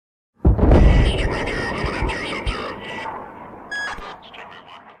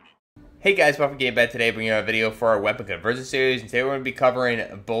Hey guys, Buff Game Bed today, bringing you a video for our weapon conversion series, and today we're going to be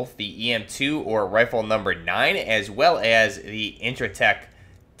covering both the EM-2 or rifle number 9 as well as the Intratec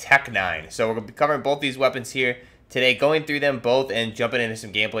TEC-9. So we're going to be covering both these weapons here today, going through them both and jumping into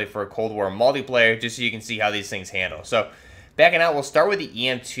some gameplay for a Cold War multiplayer just so you can see how these things handle. So backing out, we'll start with the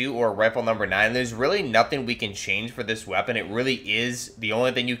EM-2 or rifle number 9. There's really nothing we can change for this weapon. It really is, the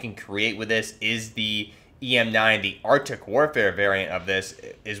only thing you can create with this is the EM-9, the Arctic Warfare variant of this,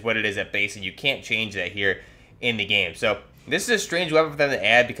 is what it is at base, and you can't change that here in the game. So this is a strange weapon for them to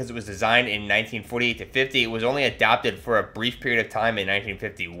add because it was designed in 1948 to 50. It was only adopted for a brief period of time in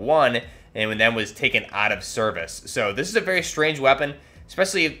 1951, and then was taken out of service. So this is a very strange weapon,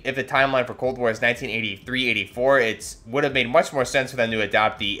 especially if the timeline for Cold War is 1983-84. It would have made much more sense for them to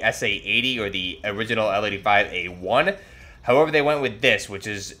adopt the SA-80 or the original L-85A1. However, they went with this, which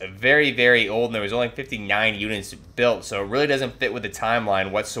is very, very old, and there was only 59 units built, so it really doesn't fit with the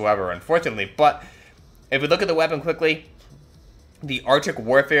timeline whatsoever, unfortunately. But if we look at the weapon quickly, the Arctic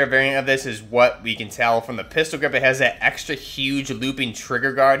Warfare variant of this is what we can tell from the pistol grip. It has that extra huge looping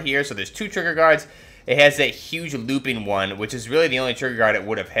trigger guard here, so there's two trigger guards. It has that huge looping one, which is really the only trigger guard it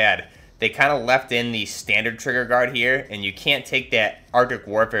would have had. They kind of left in the standard trigger guard here, and you can't take that Arctic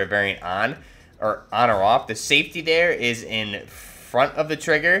Warfare variant on or off. The safety there is in front of the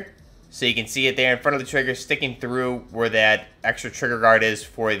trigger, so you can see it there in front of the trigger sticking through where that extra trigger guard is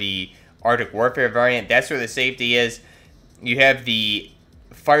for the Arctic Warfare variant. That's where the safety is. You have the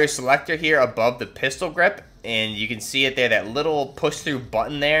fire selector here above the pistol grip, and you can see it there, that little push-through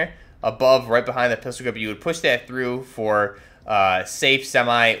button there above, right behind the pistol grip. You would push that through for safe,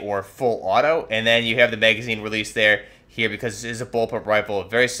 semi, or full auto, and then you have the magazine release there here because this is a bullpup rifle,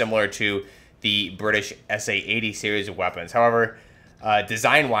 very similar to the British SA-80 series of weapons. However,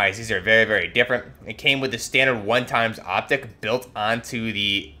 design-wise, these are very, very different. It came with the standard 1x optic built onto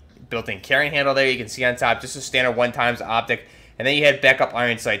the built-in carrying handle there. You can see on top just a standard 1x optic. And then you had backup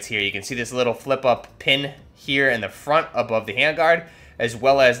iron sights here. You can see this little flip-up pin here in the front above the handguard, as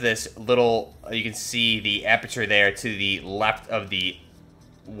well as this little, you can see the aperture there to the left of the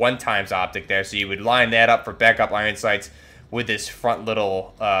 1x optic there. So you would line that up for backup iron sights with this front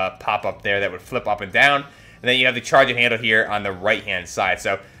little pop-up there that would flip up and down. And then you have the charging handle here on the right-hand side.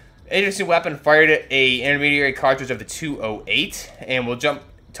 So, interesting weapon, fired a intermediary cartridge of the 208, and we'll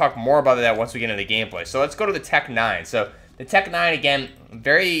talk more about that once we get into the gameplay. So let's go to the TEC-9. So the TEC-9, again,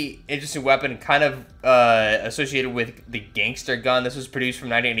 very interesting weapon, kind of associated with the gangster gun. This was produced from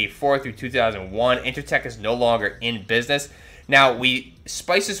 1984 through 2001. Intratec is no longer in business. Now, we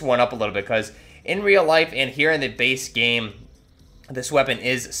spice this one up a little bit because in real life and here in the base game, this weapon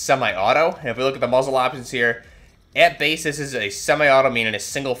is semi-auto. And if we look at the muzzle options here, at base this is a semi-auto, meaning a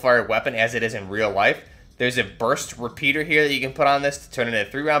single-fire weapon as it is in real life. There's a burst repeater here that you can put on this to turn it into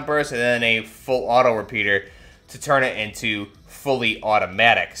a 3-round burst, and then a full auto repeater to turn it into fully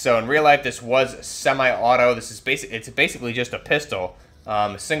automatic. So in real life, this was semi-auto. This is it's basically just a pistol,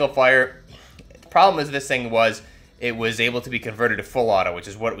 single fire. The problem is this thing was, it was able to be converted to full auto, which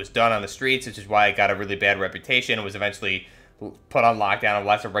is what it was done on the streets, which is why it got a really bad reputation. It was eventually put on lockdown of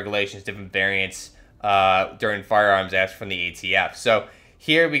lots of regulations, different variants during firearms acts from the ATF. So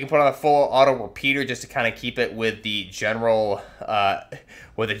here we can put on a full auto repeater just to kind of keep it with the general,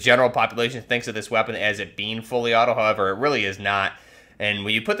 where the general population thinks of this weapon as it being fully auto. However, it really is not. And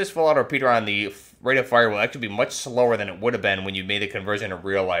when you put this full auto repeater on, the rate of fire will actually be much slower than it would have been when you made the conversion in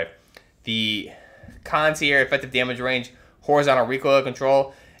real life. The cons here: effective damage range, horizontal recoil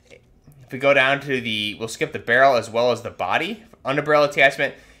control. If we go down to we'll skip the barrel as well as the body. Under barrel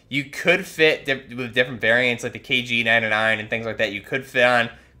attachment, you could fit with different variants like the KG-9 and things like that. You could fit on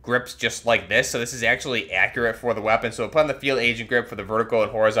grips just like this. So this is actually accurate for the weapon. So we'll put on the field agent grip for the vertical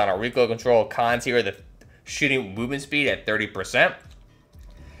and horizontal recoil control. Cons here: the shooting movement speed at 30%.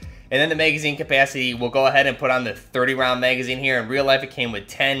 And then the magazine capacity, we'll go ahead and put on the 30-round magazine here. In real life, it came with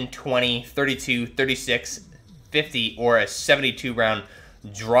 10, 20, 32, 36, 50, or a 72-round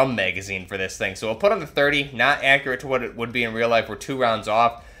drum magazine for this thing. So we'll put on the 30, not accurate to what it would be in real life. We're 2 rounds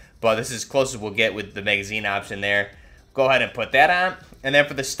off, but this is as close as we'll get with the magazine option there. Go ahead and put that on. And then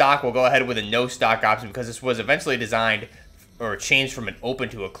for the stock, we'll go ahead with a no stock option because this was eventually designed or changed from an open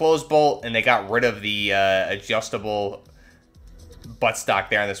to a closed bolt, and they got rid of the adjustable buttstock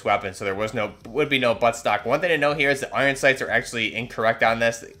there on this weapon, so there would be no buttstock. One thing to know here is the iron sights are actually incorrect on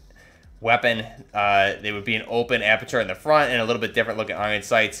this weapon. They would be an open aperture in the front and a little bit different looking iron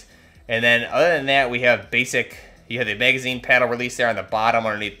sights. And then other than that, we have you have the magazine paddle release there on the bottom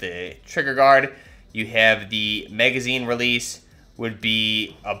underneath the trigger guard. You have the magazine release would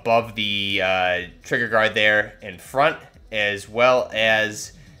be above the trigger guard there in front, as well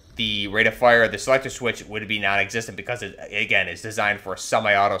as the rate of fire, the selector switch would be non-existent because it, again, is designed for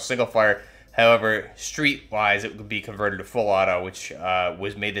semi-auto single fire. However, street-wise, it would be converted to full auto, which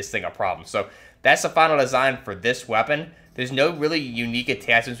made this thing a problem. So that's the final design for this weapon. There's no really unique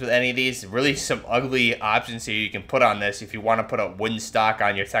attachments with any of these. Really some ugly options here you can put on this. If you want to put a wooden stock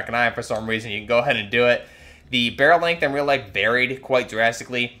on your TEC-9 for some reason, you can go ahead and do it. The barrel length in real life varied quite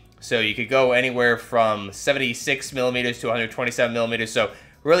drastically. So you could go anywhere from 76 millimeters to 127 millimeters. So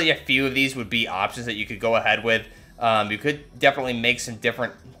really a few of these would be options that you could go ahead with. You could definitely make some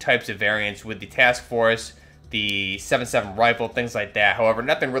different types of variants with the Task Force, the 7.7 rifle, things like that. However,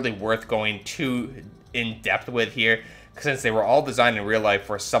 nothing really worth going too in-depth with here, since they were all designed in real life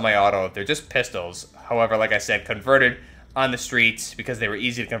for semi-auto. They're just pistols. However, like I said, converted on the streets because they were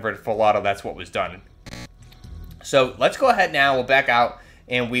easy to convert to full auto. That's what was done. So let's go ahead now. We'll back out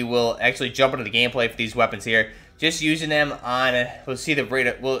and we will actually jump into the gameplay for these weapons here. Just using them on, we'll see the rate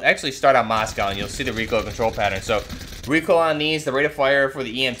of, we'll actually start on Moscow and you'll see the recoil control pattern. So recoil on these, the rate of fire for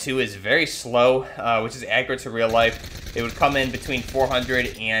the EM-2 is very slow, which is accurate to real life. It would come in between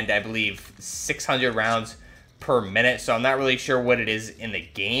 400 and I believe 600 rounds per minute. So I'm not really sure what it is in the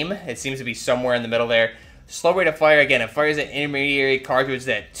game. It seems to be somewhere in the middle there. Slow rate of fire, again, it fires an intermediary cartridge,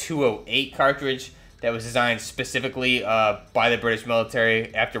 that 208 cartridge that was designed specifically by the British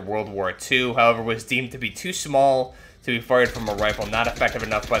military after World War II. However, was deemed to be too small to be fired from a rifle, not effective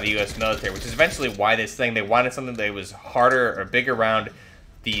enough by the U.S. military, which is eventually why this thing, they wanted something that was harder or bigger round,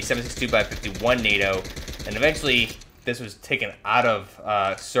 the 7.62x51 NATO, and eventually this was taken out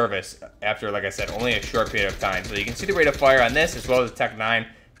of service after, like I said, only a short period of time. So you can see the rate of fire on this as well as the TEC-9.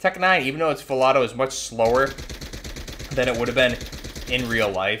 TEC-9, even though it's full auto, is much slower than it would have been in real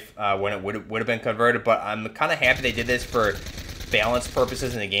life when it would have been converted, but I'm kind of happy they did this for balance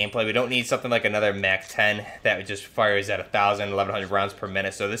purposes in the gameplay. We don't need something like another MAC-10 that just fires at 1,000, 1,100 rounds per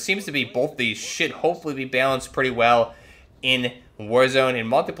minute. So this seems to be, both these should hopefully be balanced pretty well in Warzone. In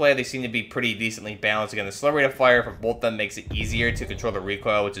multiplayer, they seem to be pretty decently balanced. Again, the slow rate of fire for both of them makes it easier to control the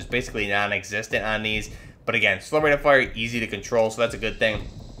recoil, which is basically non-existent on these. But again, slow rate of fire, easy to control, so that's a good thing.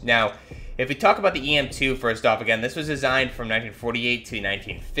 Now, if we talk about the EM-2 first off, again, this was designed from 1948 to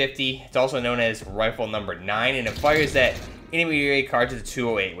 1950. It's also known as rifle number 9, and it fires that intermediary cartridge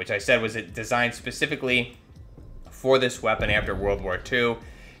 208, which I said was designed specifically for this weapon after World War II.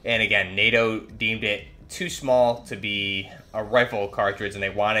 And again, NATO deemed it too small to be a rifle cartridge, and they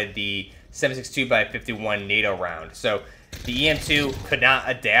wanted the 7.62x51 NATO round. So the EM-2 could not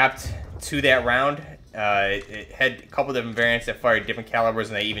adapt to that round. It had a couple different variants that fired different calibers,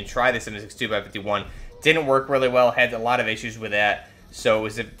 and they even tried the 7.62x51. Didn't work really well, had a lot of issues with that, so it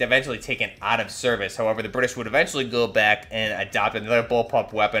was eventually taken out of service. However, the British would eventually go back and adopt another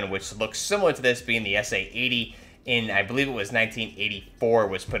bullpup weapon, which looks similar to this, being the SA-80. In, I believe it was 1984,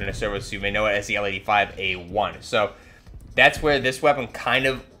 was put into service. You may know it as the L-85A1. So that's where this weapon kind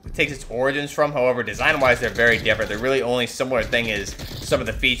of takes its origins from. However, design-wise, they're very different. The really only similar thing is some of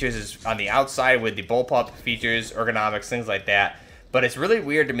the features is on the outside with the bullpup features, ergonomics, things like that. But it's really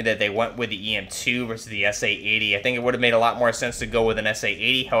weird to me that they went with the EM-2 versus the SA-80. I think it would have made a lot more sense to go with an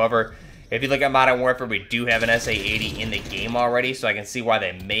SA-80. However, if you look at Modern Warfare, we do have an SA-80 in the game already, so I can see why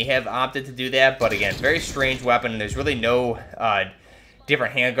they may have opted to do that. But again, very strange weapon, and there's really no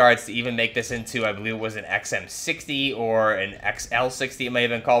different handguards to even make this into, I believe it was an XM60 or an XL60 it may have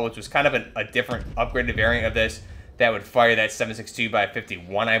been called, which was kind of a different upgraded variant of this that would fire that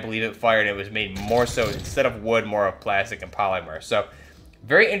 7.62x51, I believe it fired. It was made more so, instead of wood, more of plastic and polymer. So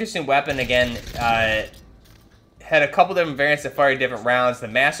very interesting weapon. Again, had a couple different variants that fired different rounds. The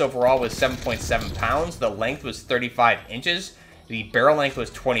mass overall was 7.7 pounds. The length was 35 inches. The barrel length was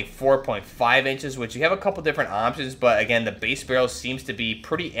 24.5 inches, which you have a couple different options, but again, the base barrel seems to be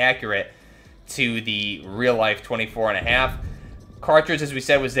pretty accurate to the real-life 24.5. Cartridge, as we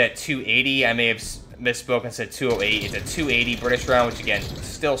said, was that 280. I may have misspoken and said 208. It's a 280 British round, which again,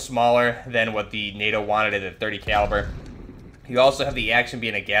 still smaller than what the NATO wanted at a 30 caliber. You also have the action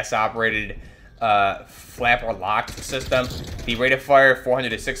being a gas-operated flapper locked system. The rate of fire 400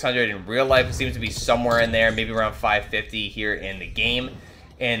 to 600 in real life, it seems to be somewhere in there, maybe around 550 here in the game.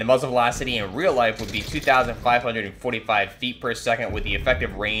 And the muzzle velocity in real life would be 2,545 feet per second, with the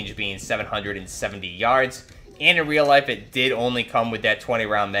effective range being 770 yards. And in real life, it did only come with that 20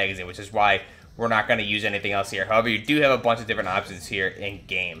 round magazine, which is why we're not going to use anything else here. However, you do have a bunch of different options here in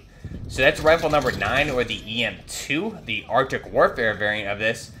game. So that's rifle number 9, or the EM-2, the Arctic Warfare variant of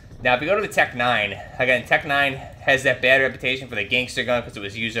this. Now, if you go to the TEC-9, again, TEC-9 has that bad reputation for the gangster gun because it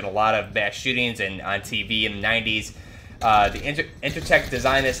was used in a lot of mass shootings and on TV in the 90s. The Intertech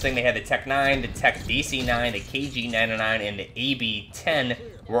designed this thing. They had the TEC-9, the TEC-DC-9, the KG-99, and the AB-10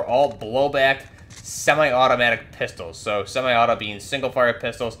 were all blowback semi-automatic pistols. So semi-auto being single-fire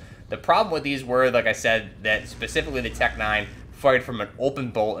pistols. The problem with these were, like I said, that specifically the TEC-9 fired from an open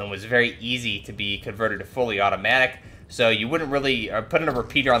bolt and was very easy to be converted to fully automatic. So you wouldn't really, putting a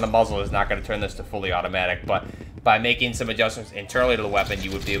repeater on the muzzle is not going to turn this to fully automatic, but by making some adjustments internally to the weapon, you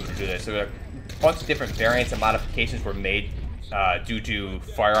would be able to do this. So a bunch of different variants and modifications were made due to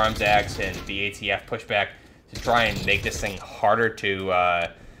Firearms Acts and the ATF pushback to try and make this thing harder to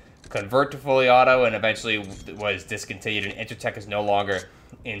convert to fully auto, and eventually was discontinued, and Intertech is no longer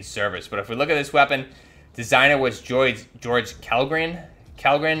in service. But if we look at this weapon, designer was George Kellgren,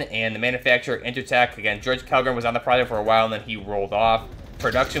 and the manufacturer Intertech. Again, George Kellgren was on the project for a while and then he rolled off.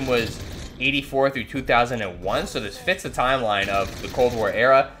 Production was 84 through 2001, so this fits the timeline of the Cold War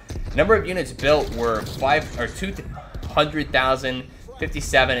era. Number of units built were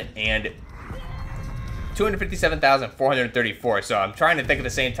 200,057 and 257,434. So I'm trying to think at the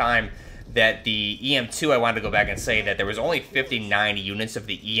same time that the EM-2, I wanted to go back and say that there was only 59 units of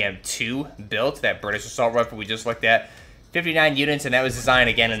the EM-2 built, that British assault rifle we just looked at. 59 units, and that was designed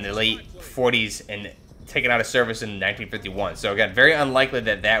again in the late 40s and taken out of service in 1951. So again, very unlikely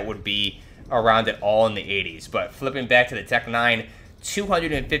that that would be around at all in the 80s. But flipping back to the TEC-9,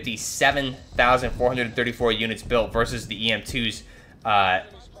 257,434 units built versus the EM-2's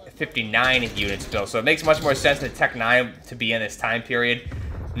 59 units built. So it makes much more sense for the TEC-9 to be in this time period.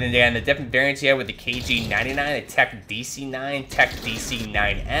 And then again, the different variants here with the KG-99, the TEC-DC-9,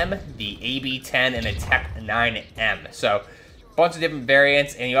 TEC-DC-9M, the AB-10, and the TEC-9M. So, a bunch of different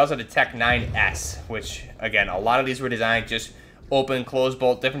variants, and you also have the TEC-9S, which, again, a lot of these were designed just open, closed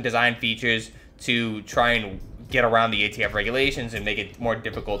bolt, different design features to try and get around the ATF regulations and make it more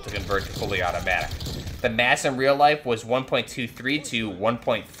difficult to convert to fully automatic. The mass in real life was 1.23 to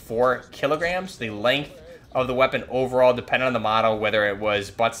 1.4 kilograms. The length of the weapon overall, depending on the model, whether it was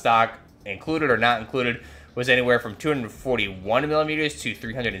buttstock included or not included, was anywhere from 241 millimeters to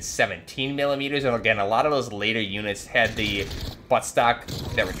 317 millimeters. And again, a lot of those later units had the buttstock,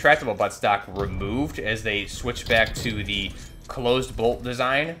 that retractable buttstock, removed as they switched back to the closed bolt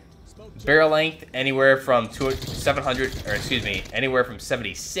design. Barrel length anywhere from anywhere from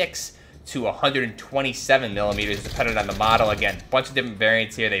 76 to 127 millimeters, depending on the model. Again, a bunch of different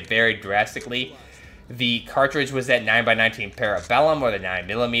variants here. They varied drastically. The cartridge was that 9x19 Parabellum, or the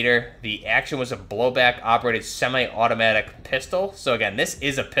 9mm. The action was a blowback operated semi-automatic pistol. So again, this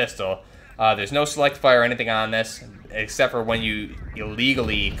is a pistol. There's no select fire or anything on this, except for when you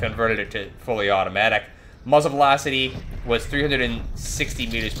illegally converted it to fully automatic. Muzzle velocity was 360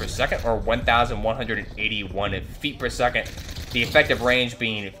 meters per second, or 1,181 feet per second. The effective range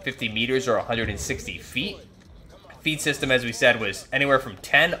being 50 meters, or 160 feet. Feed system, as we said, was anywhere from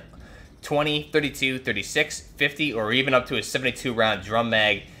 10, 20, 32, 36, 50, or even up to a 72 round drum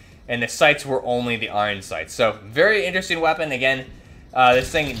mag, and the sights were only the iron sights. So very interesting weapon. Again,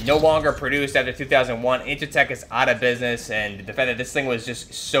 this thing no longer produced after 2001. Intertech is out of business, and the fact that this thing was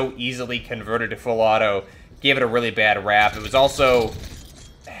just so easily converted to full auto gave it a really bad rap. It was also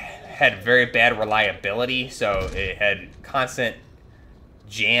had very bad reliability, so it had constant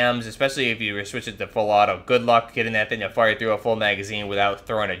jams, especially if you were switching to full auto. Good luck getting that thing to fire through a full magazine without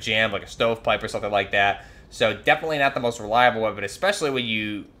throwing a jam like a stovepipe or something like that. So definitely not the most reliable weapon, especially when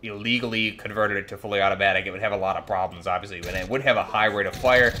you illegally converted it to fully automatic. It would have a lot of problems, obviously, and it would have a high rate of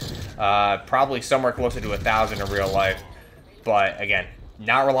fire, probably somewhere closer to 1,000 in real life. But again,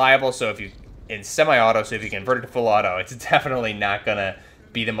 not reliable. So if you in semi-auto, so if you convert it to full auto, it's definitely not gonna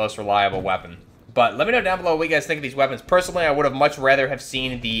be the most reliable weapon. But let me know down below what you guys think of these weapons. Personally, I would have much rather have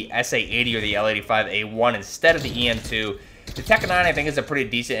seen the SA-80 or the L-85A1 instead of the EM-2. The TEC-9, I think, is a pretty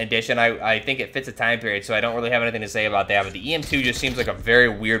decent addition. I think it fits a time period, so I don't really have anything to say about that. But the EM-2 just seems like a very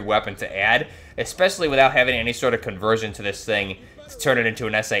weird weapon to add, especially without having any sort of conversion to this thing to turn it into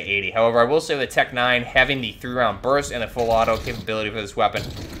an SA-80. However, I will say the TEC-9, having the 3-round burst and the full auto capability for this weapon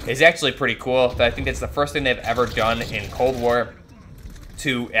is actually pretty cool. I think that's the first thing they've ever done in Cold War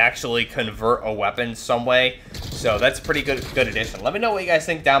to actually convert a weapon some way. So that's a pretty good addition. Let me know what you guys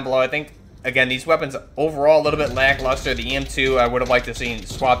think down below. I think, again, these weapons overall a little bit lackluster. The EM-2 I would have liked to see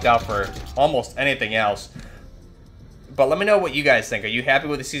swapped out for almost anything else. But let me know what you guys think. Are you happy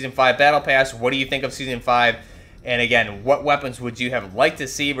with the Season 5 Battle Pass? What do you think of Season 5? And again, what weapons would you have liked to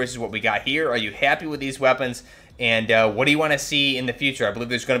see versus what we got here? Are you happy with these weapons? And what do you want to see in the future? I believe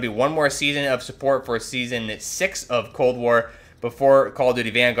there's going to be one more season of support for Season 6 of Cold War before Call of Duty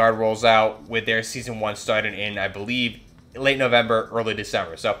Vanguard rolls out, with their Season 1 starting in, I believe, late November, early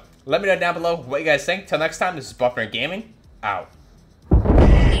December. So let me know down below what you guys think. Till next time, this is Buffner Gaming, out.